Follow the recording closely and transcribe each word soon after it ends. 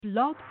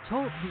Blog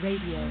Talk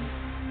Radio.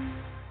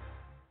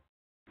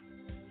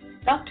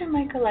 Dr.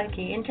 Michael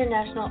Leckie,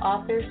 international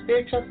author,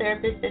 spiritual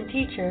therapist, and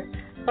teacher,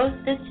 hosts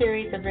this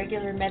series of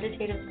regular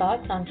meditative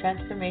thoughts on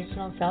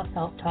transformational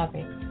self-help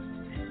topics.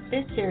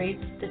 This series,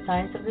 The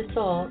Science of the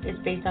Soul, is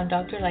based on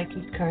Dr.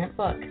 Leckie's current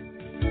book.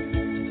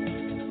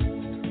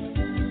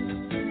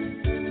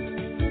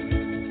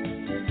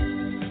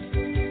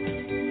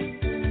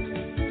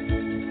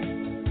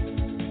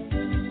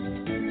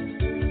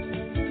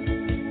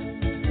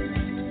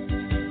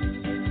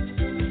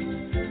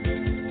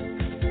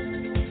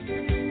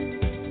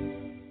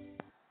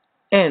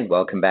 And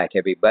welcome back,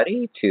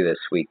 everybody, to this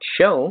week's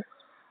show.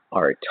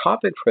 Our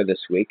topic for this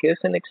week is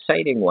an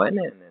exciting one and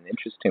an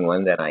interesting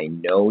one that I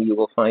know you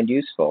will find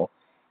useful,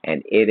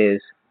 and it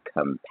is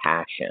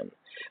compassion.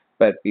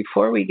 But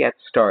before we get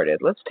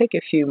started, let's take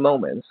a few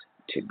moments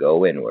to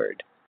go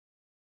inward.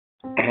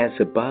 As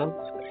above,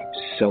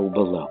 so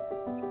below.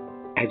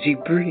 As you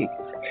breathe,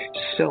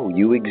 so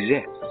you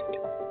exist.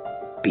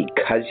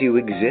 Because you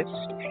exist,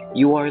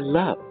 you are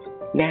love,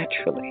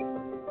 naturally.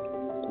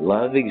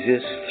 Love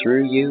exists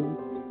through you,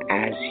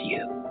 as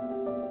you.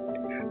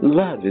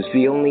 Love is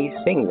the only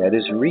thing that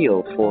is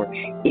real, for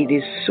it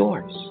is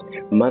Source,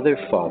 Mother,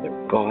 Father,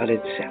 God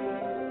itself.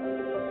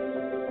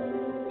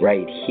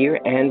 Right here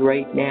and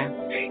right now,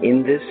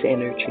 in this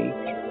energy,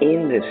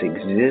 in this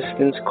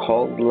existence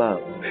called love,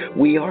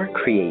 we are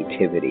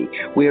creativity.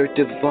 We are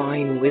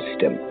divine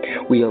wisdom.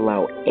 We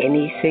allow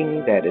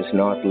anything that is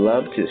not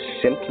love to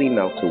simply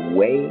melt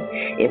away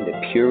in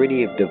the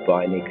purity of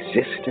divine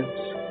existence,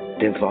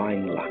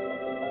 divine love.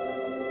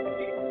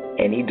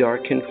 Any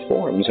darkened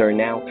forms are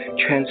now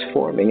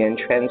transforming and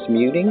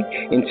transmuting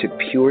into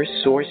pure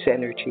source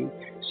energy,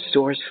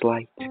 source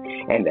light,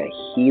 and a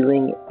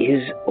healing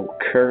is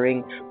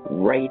occurring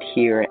right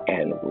here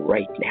and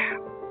right now.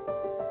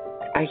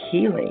 A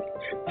healing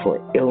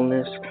for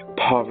illness,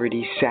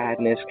 poverty,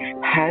 sadness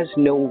has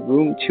no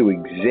room to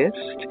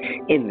exist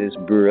in this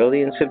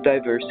brilliance of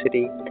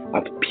diversity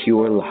of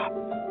pure love.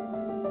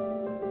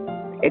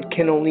 It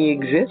can only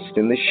exist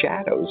in the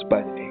shadows,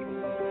 but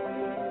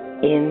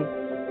in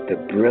the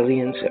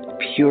brilliance of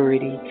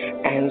purity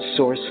and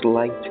source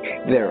light,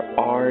 there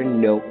are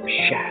no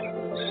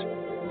shadows,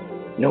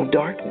 no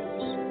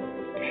darkness.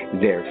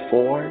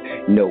 Therefore,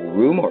 no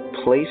room or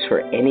place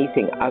for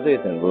anything other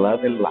than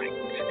love and light,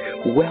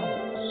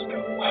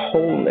 wellness,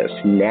 wholeness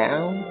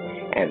now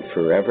and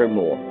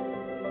forevermore.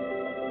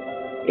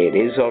 It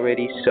is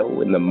already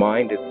so in the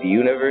mind of the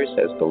universe,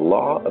 as the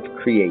law of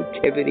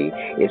creativity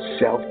is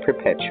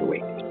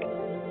self-perpetuating.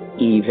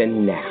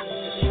 Even now,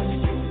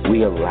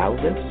 we allow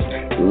this,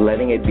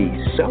 letting it be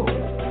so,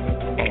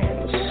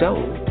 and so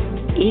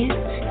it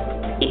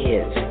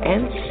is,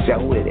 and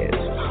so it is.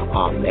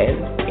 Amen,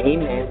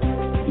 amen,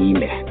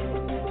 amen.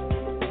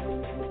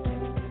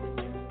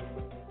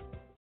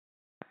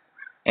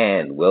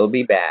 And we'll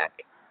be back.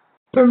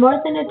 For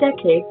more than a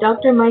decade,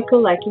 Dr.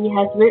 Michael Leckie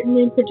has written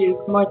and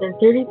produced more than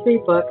 33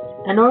 books,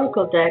 an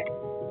oracle deck,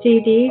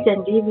 CDs,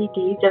 and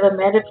DVDs of a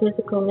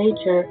metaphysical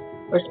nature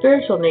or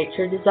spiritual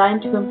nature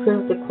designed to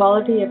improve the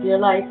quality of your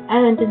life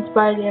and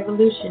inspire the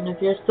evolution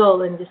of your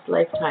soul in this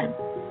lifetime.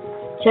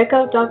 Check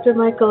out Dr.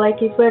 Michael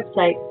Leckie's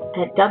website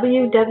at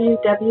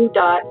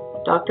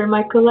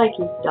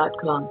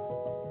www.drmichaelleckie.com.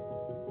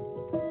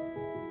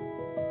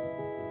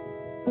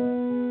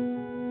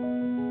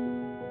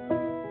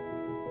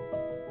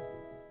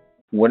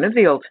 One of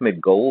the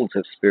ultimate goals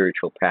of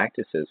spiritual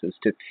practices is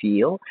to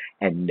feel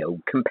and know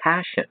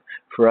compassion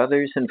for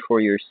others and for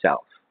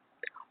yourself.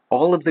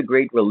 All of the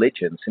great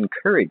religions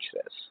encourage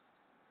this.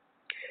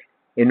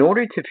 In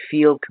order to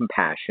feel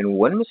compassion,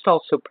 one must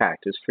also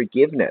practice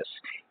forgiveness,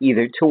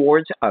 either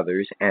towards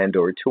others and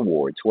or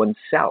towards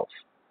oneself.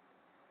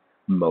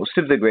 Most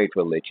of the great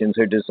religions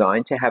are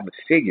designed to have a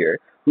figure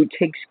who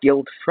takes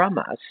guilt from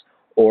us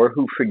or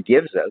who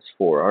forgives us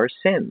for our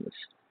sins.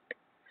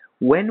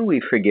 When we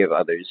forgive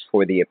others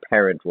for the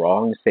apparent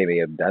wrongs they may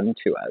have done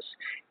to us,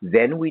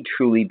 then we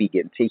truly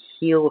begin to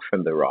heal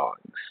from the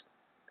wrongs.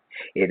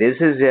 It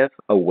is as if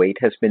a weight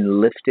has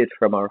been lifted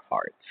from our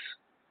hearts.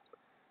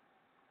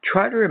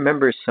 Try to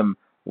remember some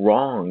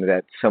wrong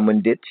that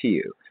someone did to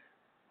you.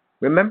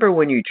 Remember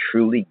when you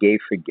truly gave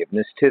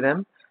forgiveness to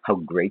them, how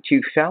great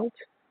you felt?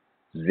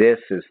 This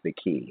is the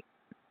key.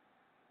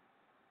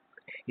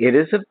 It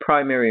is of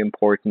primary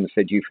importance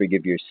that you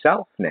forgive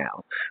yourself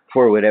now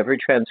for whatever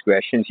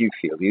transgressions you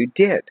feel you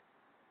did.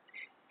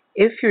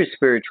 If your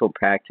spiritual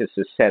practice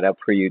is set up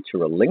for you to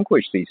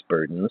relinquish these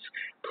burdens,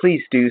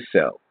 please do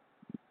so.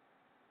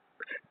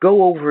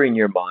 Go over in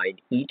your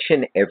mind each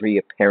and every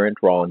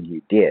apparent wrong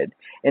you did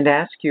and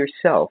ask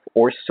yourself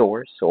or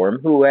Source or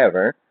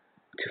whoever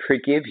to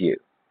forgive you.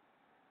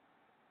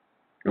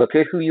 Look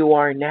at who you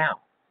are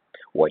now,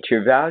 what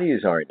your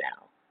values are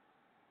now,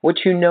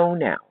 what you know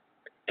now,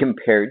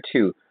 compared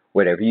to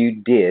whatever you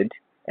did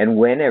and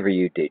whenever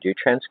you did your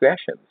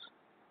transgressions.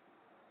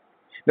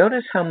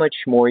 Notice how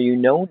much more you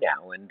know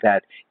now, and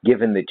that,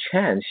 given the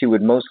chance, you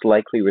would most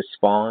likely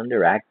respond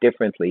or act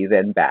differently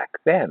than back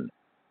then.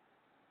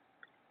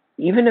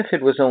 Even if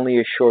it was only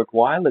a short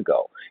while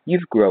ago,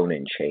 you've grown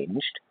and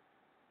changed.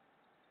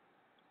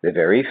 The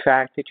very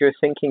fact that you're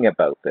thinking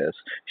about this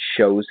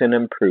shows an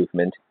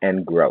improvement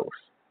and growth.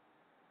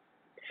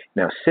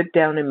 Now sit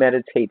down and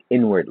meditate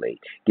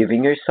inwardly,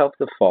 giving yourself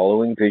the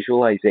following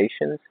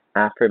visualizations,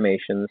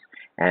 affirmations,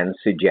 and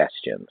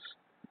suggestions.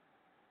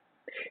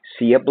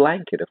 See a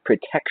blanket of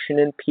protection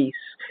and peace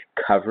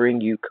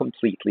covering you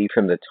completely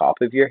from the top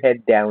of your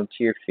head down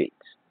to your feet.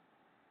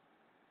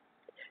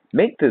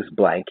 Make this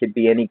blanket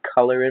be any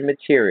color and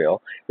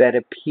material that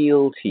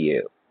appeal to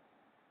you.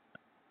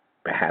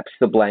 Perhaps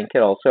the blanket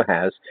also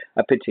has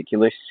a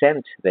particular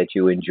scent that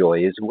you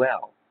enjoy as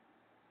well.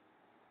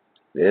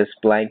 This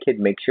blanket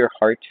makes your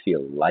heart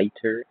feel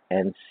lighter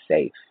and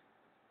safe.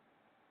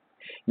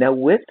 Now,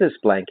 with this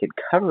blanket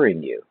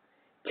covering you,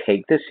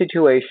 take the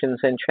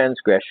situations and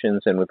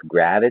transgressions and with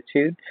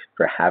gratitude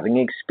for having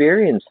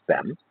experienced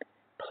them,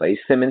 place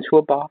them into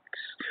a box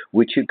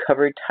which you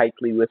cover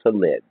tightly with a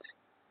lid.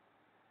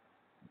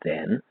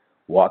 Then,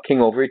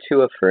 walking over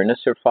to a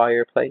furnace or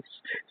fireplace,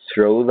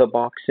 throw the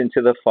box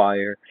into the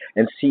fire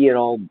and see it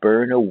all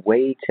burn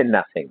away to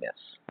nothingness.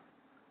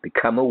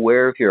 Become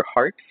aware of your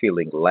heart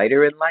feeling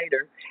lighter and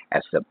lighter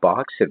as the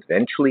box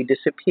eventually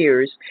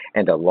disappears,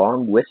 and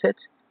along with it,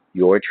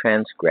 your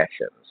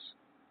transgressions.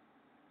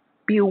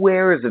 Be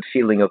aware of the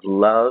feeling of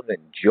love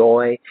and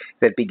joy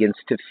that begins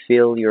to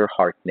fill your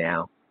heart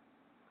now.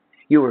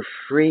 You are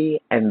free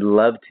and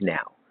loved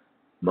now,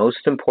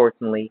 most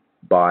importantly,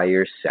 by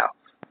yourself.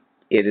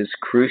 It is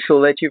crucial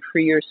that you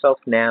free yourself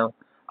now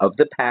of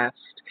the past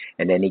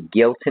and any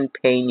guilt and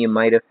pain you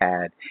might have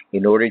had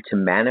in order to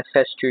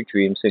manifest your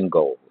dreams and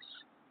goals.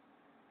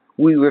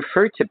 We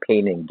refer to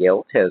pain and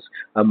guilt as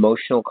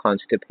emotional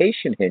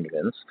constipation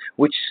hindrance,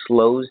 which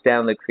slows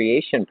down the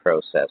creation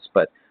process,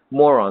 but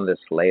more on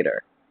this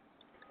later.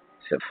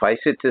 Suffice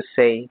it to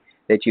say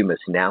that you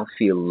must now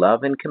feel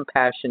love and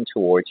compassion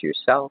towards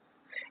yourself,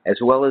 as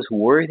well as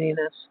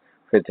worthiness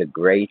for the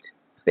great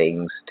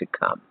things to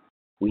come.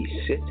 We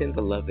sit in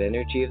the love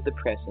energy of the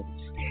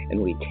presence,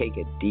 and we take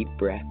a deep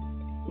breath,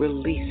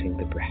 releasing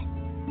the breath.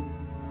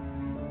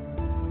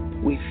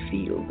 We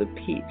feel the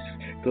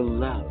peace, the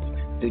love,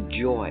 the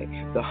joy,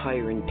 the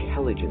higher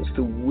intelligence,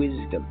 the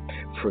wisdom,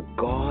 for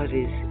God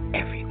is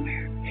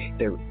everywhere.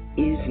 There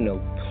is no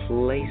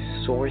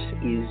place Source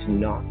is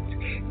not.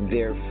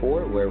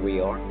 Therefore, where we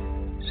are,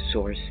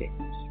 Source is.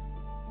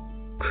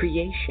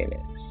 Creation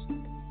is.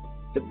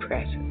 The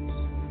presence.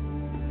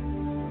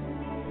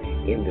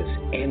 In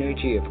this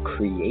energy of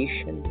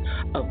creation,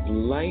 of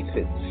life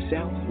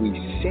itself, we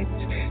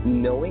sit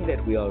knowing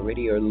that we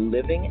already are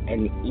living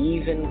an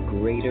even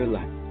greater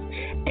life,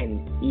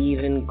 an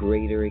even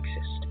greater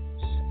existence.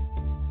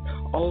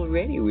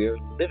 Already we are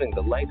living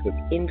the life of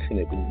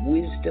infinite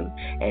wisdom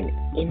and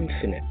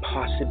infinite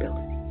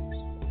possibilities.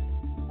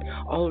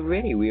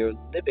 Already we are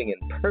living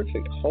in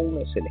perfect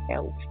wholeness and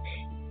health,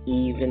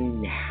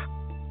 even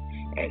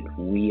now,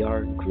 and we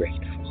are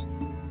grateful.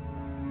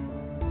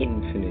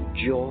 Infinite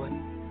joy,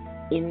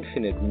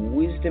 infinite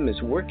wisdom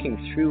is working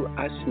through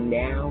us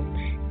now,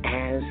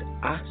 as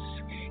us,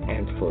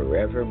 and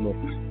forevermore.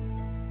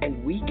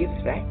 And we give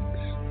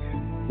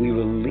thanks. We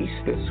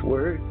release this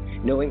word,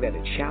 knowing that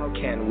it shall,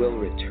 can, will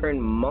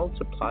return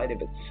multiplied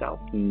of itself,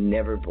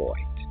 never void.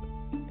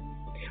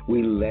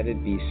 We let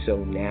it be so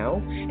now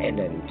and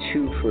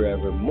unto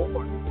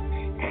forevermore.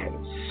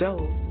 And so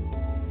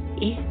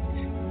it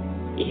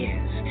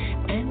is,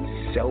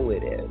 and so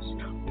it is.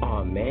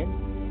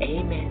 Amen.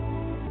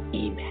 Amen.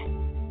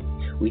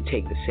 Amen. We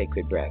take the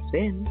sacred breath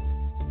in,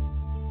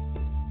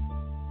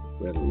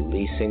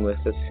 releasing with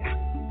the sound.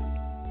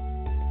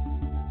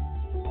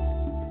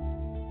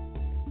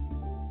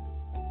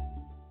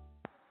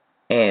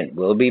 And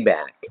we'll be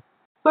back.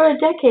 For a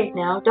decade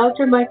now,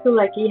 Dr. Michael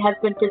Leckie has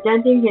been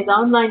presenting his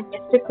online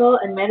mystical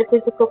and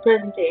metaphysical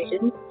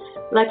presentations,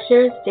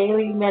 lectures,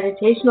 daily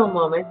meditational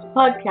moments,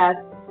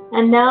 podcasts,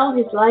 and now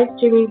his live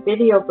streaming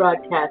video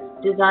broadcasts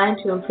designed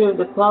to improve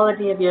the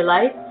quality of your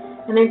life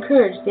and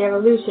encourage the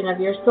evolution of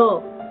your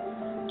soul.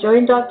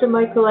 Join Dr.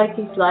 Michael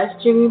Leckie's live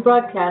streaming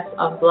broadcasts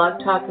on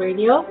Blog Talk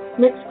Radio,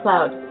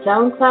 Mixcloud,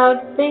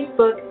 SoundCloud,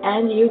 Facebook,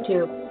 and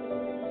YouTube.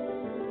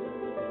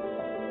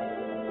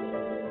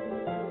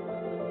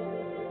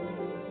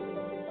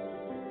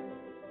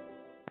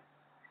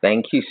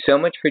 Thank you so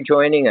much for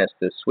joining us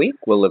this week.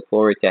 We'll look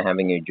forward to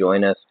having you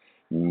join us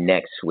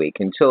next week.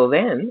 Until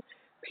then,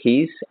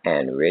 peace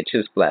and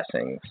richest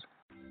blessings.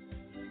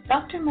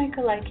 Dr.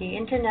 Michael Leckie,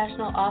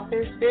 international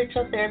author,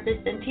 spiritual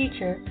therapist, and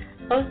teacher,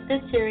 hosts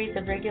this series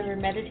of regular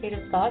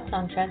meditative thoughts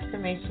on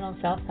transformational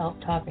self-help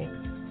topics.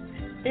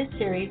 This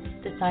series,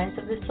 The Science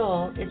of the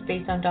Soul, is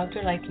based on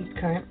Dr. Leckie's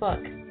current book,